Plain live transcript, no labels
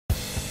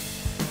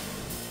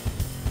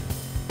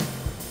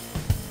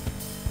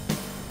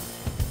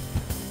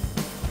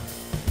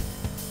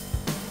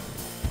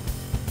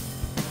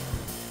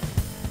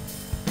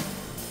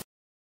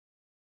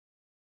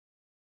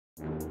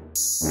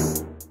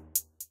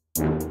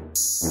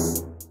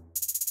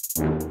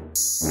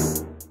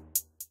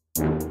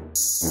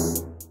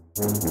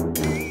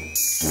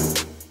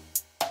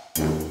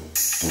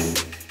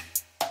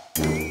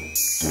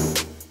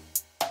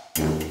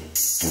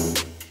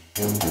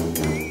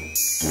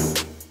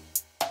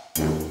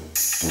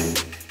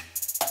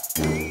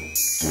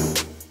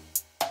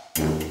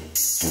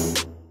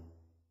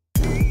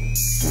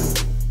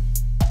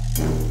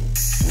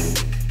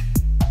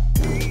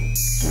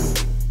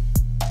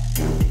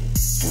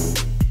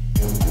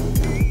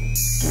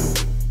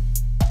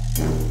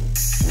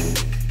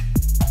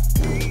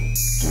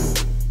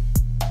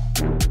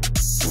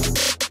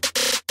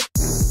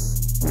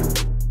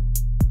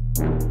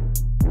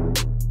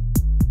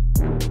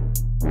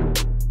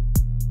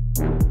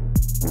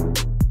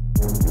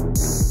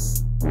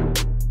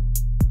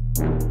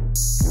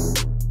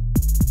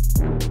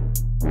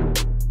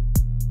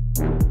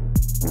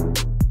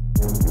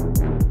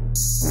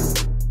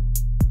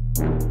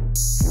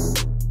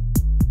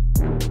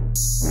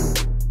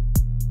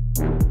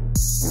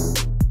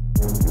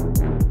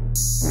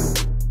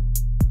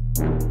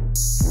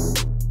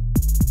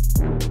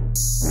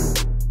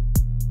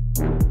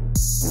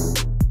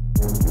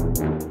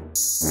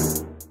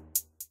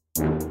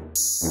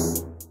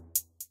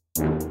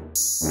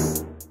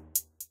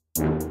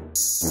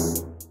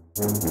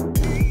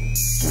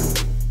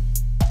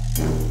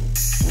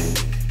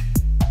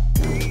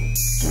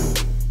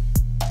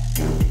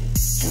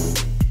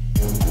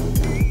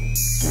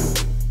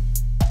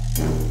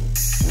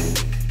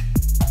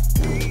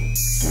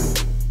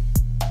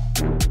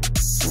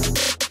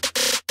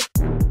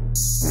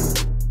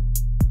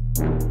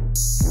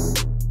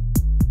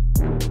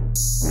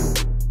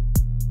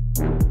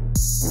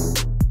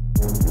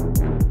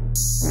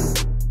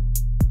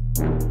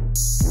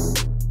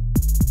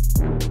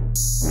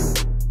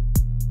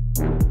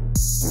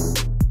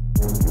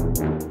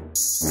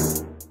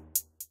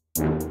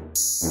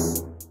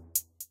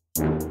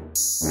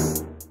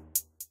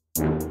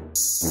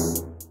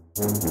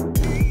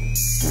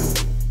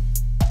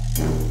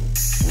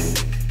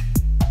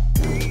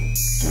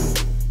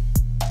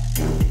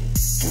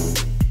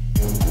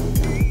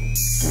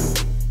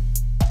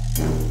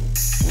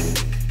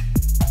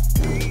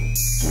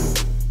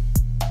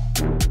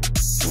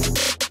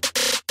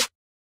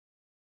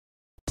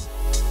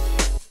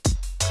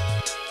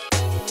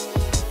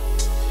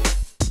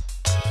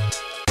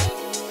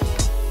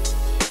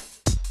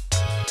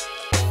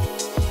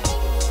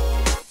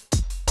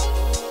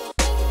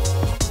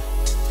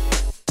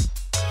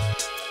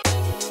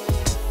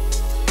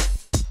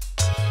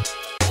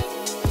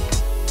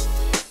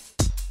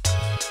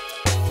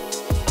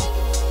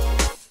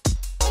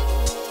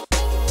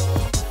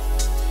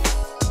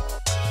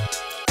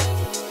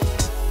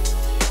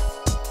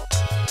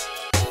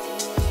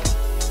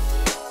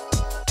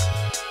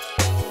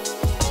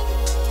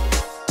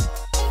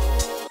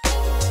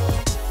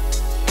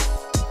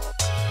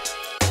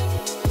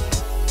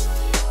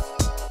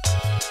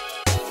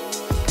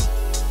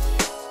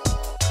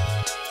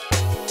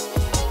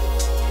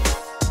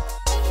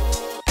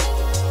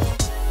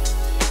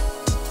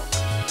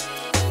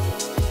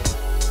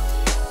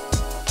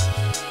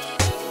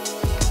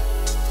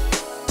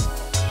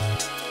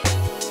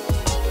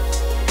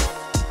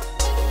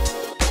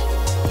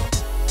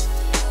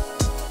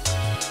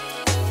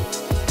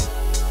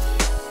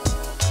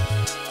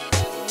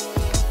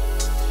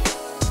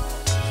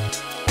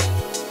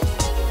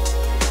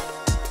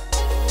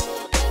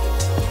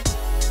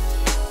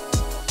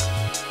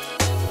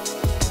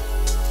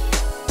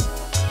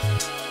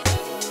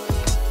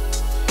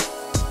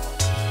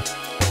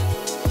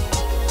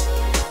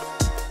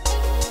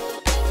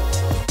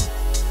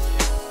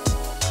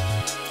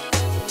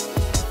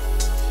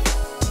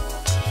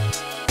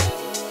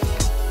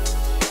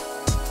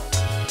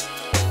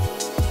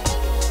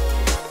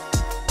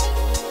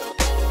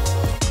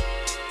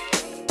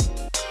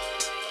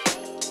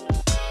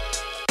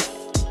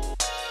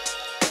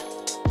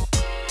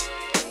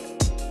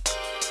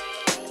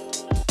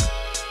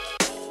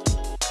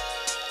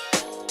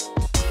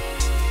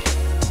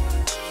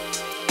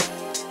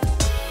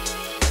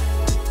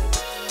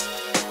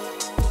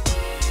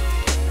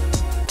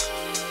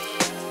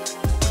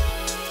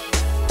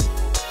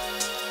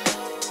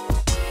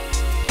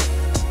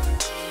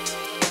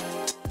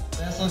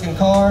Looking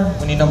car,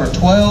 we need number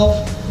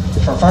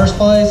 12 for first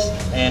place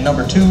and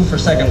number 2 for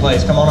second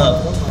place. Come on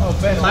up.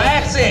 My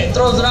accent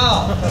throws it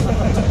off.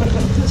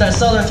 It's that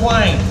southern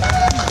twang.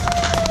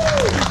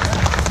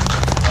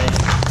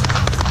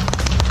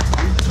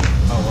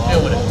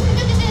 Deal with it.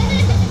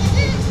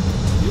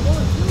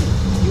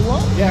 You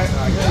want? Yeah,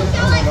 I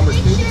got number 2.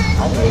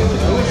 I'll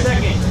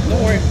second.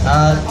 Don't worry.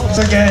 It's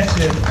okay.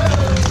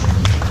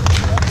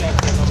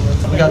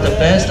 We got the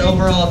best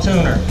overall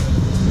tuner.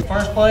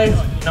 First place,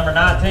 number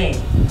 19.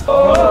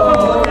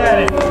 Oh, look at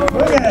it.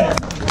 Look at it.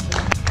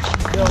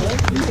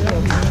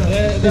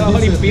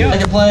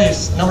 Second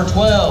place, number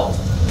 12.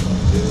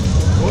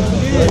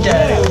 Look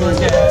at it.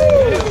 Look at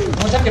it.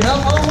 Want to take a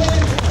milk home with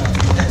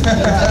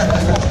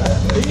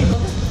you?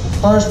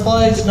 First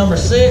place, number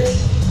 6.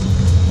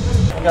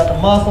 We got the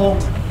muscle.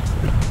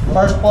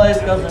 First place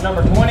goes to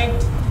number 20.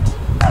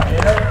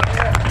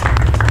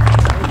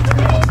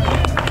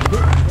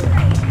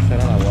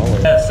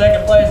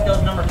 Second place goes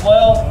to number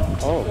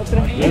 12. Oh.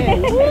 12.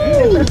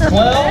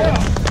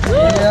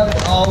 Yeah,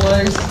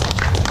 always.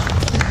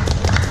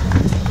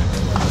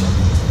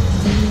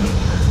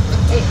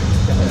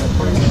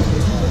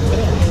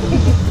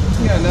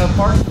 You got enough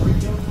parts to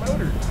rebuild the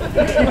motor.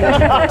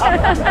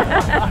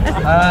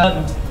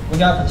 We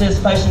got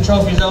participation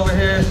trophies over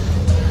here.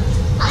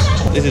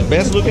 This is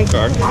best looking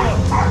car.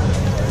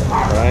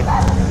 Right.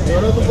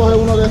 Ahora tú coges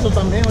uno de esos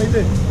también,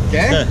 ¿oíste?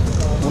 ¿Qué?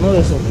 Uno de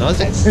esos. No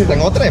sé,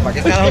 tengo 3, ¿para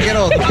qué carajo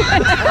quiero otro?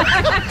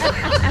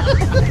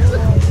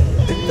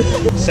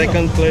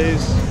 Second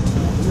place,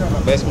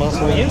 best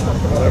muscle,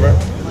 whatever.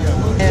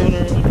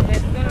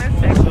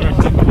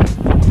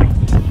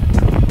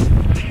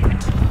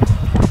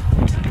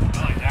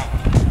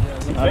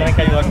 Ahora hay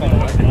que ayudar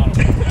con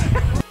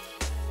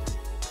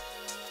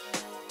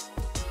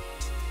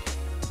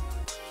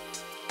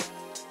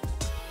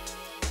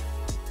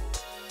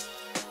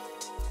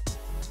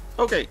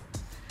Okay,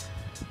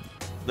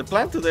 the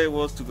plan today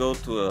was to go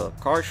to a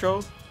car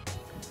show,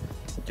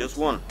 just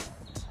one,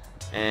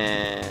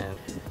 and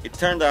it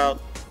turned out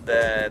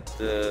that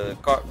the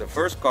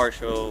first car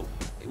show,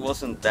 it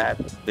wasn't that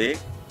big.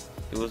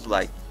 It was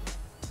like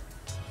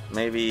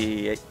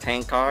maybe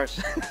 10 cars.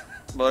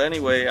 But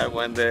anyway, I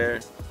went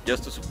there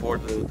just to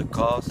support the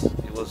cause.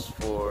 It was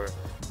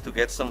to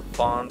get some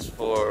funds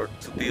to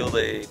build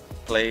a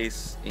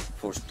place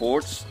for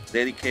sports,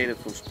 dedicated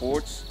for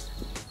sports,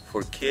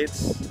 for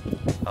kids.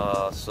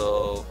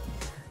 So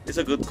it's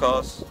a good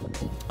cause.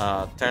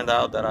 Turned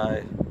out that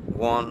I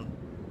won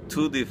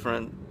 2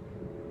 different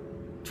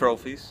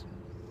trophies.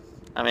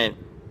 I mean,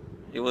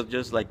 it was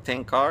just like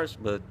 10 cars,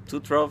 but 2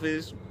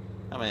 trophies.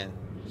 I mean,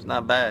 it's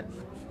not bad.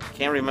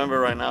 Can't remember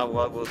right now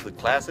what was the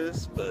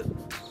classes, but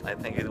I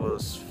think it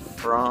was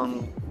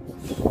front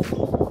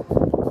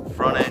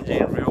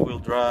engine, rear wheel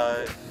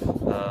drive.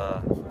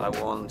 I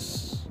won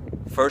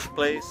first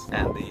place,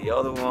 and the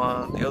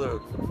other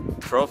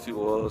trophy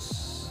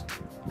was,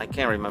 I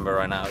can't remember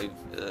right now.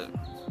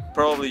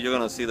 Probably you're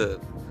gonna see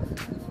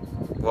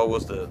what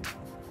was the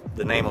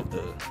name of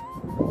the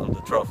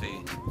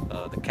trophy,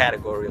 the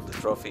category of the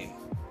trophy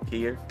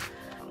here.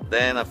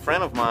 Then a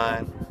friend of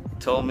mine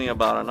told me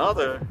about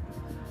another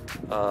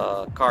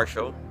car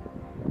show,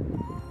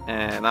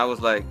 and I was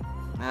like,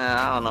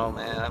 I don't know,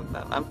 man,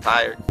 I'm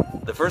tired.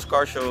 The first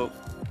car show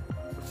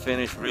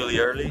finished really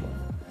early,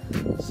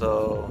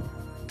 so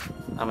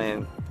I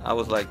mean, I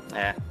was like,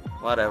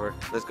 whatever,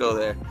 let's go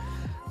there.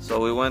 So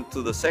we went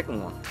to the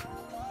second one,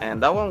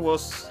 and that one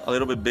was a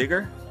little bit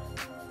bigger.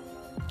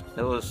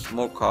 There was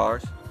more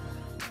cars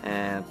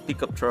and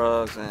pickup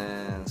trucks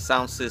and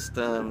sound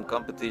system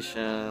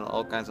competition,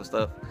 all kinds of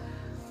stuff,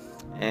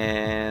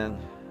 and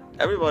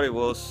everybody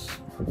was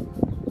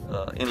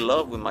in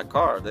love with my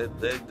car.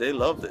 They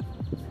loved it.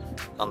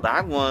 On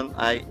that one,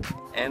 I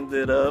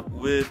ended up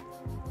with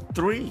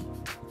 3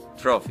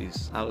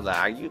 trophies. I was like,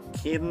 are you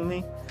kidding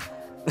me?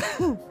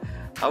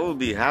 I would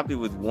be happy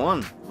with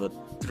 1, but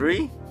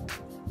 3?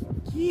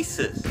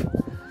 Jesus.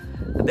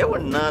 They were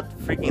not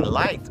freaking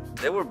light.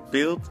 They were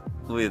built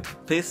with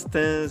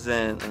pistons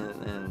and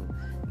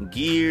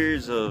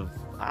gears of,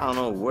 I don't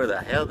know where the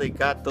hell they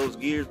got those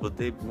gears, but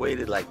they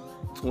weighed like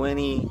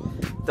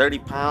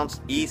 20-30 pounds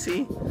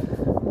easy.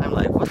 I'm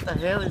like, what the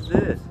hell is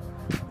this?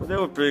 But they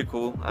were pretty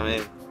cool. I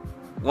mean,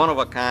 one of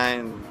a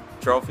kind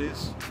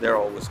trophies. They're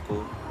always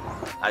cool.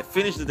 I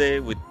finished the day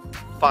with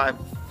 5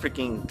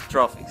 freaking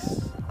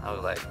trophies. I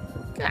was like,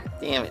 God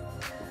damn it.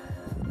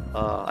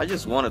 I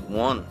just wanted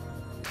 1.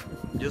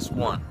 Just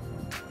one.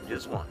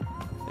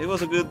 It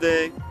was a good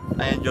day.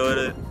 I enjoyed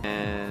it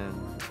and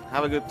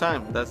have a good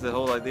time. That's the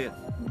whole idea.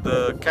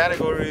 The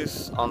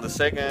categories on the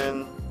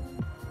second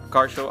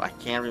car show, I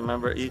can't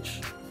remember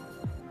each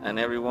and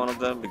every one of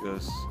them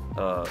because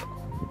the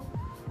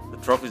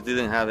trophies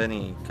didn't have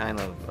any kind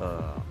of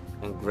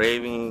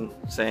engraving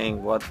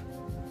saying what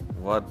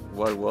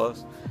it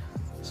was.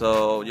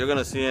 So you're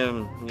gonna see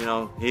them, you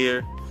know,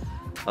 here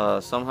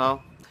somehow.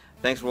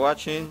 Thanks for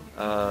watching.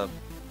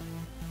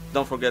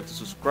 Don't forget to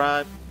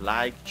subscribe,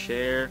 like,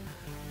 share,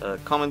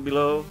 comment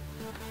below,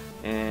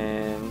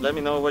 and let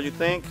me know what you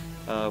think,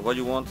 what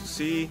you want to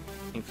see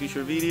in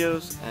future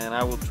videos, and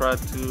I will try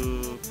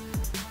to,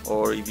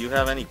 or if you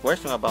have any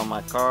question about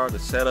my car, the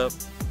setup,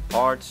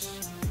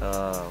 parts,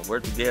 where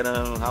to get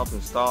them, how to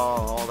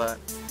install, all that,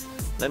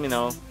 let me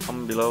know,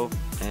 comment below,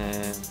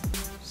 and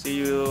see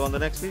you on the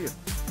next video.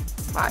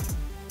 Bye.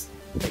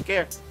 Take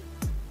care.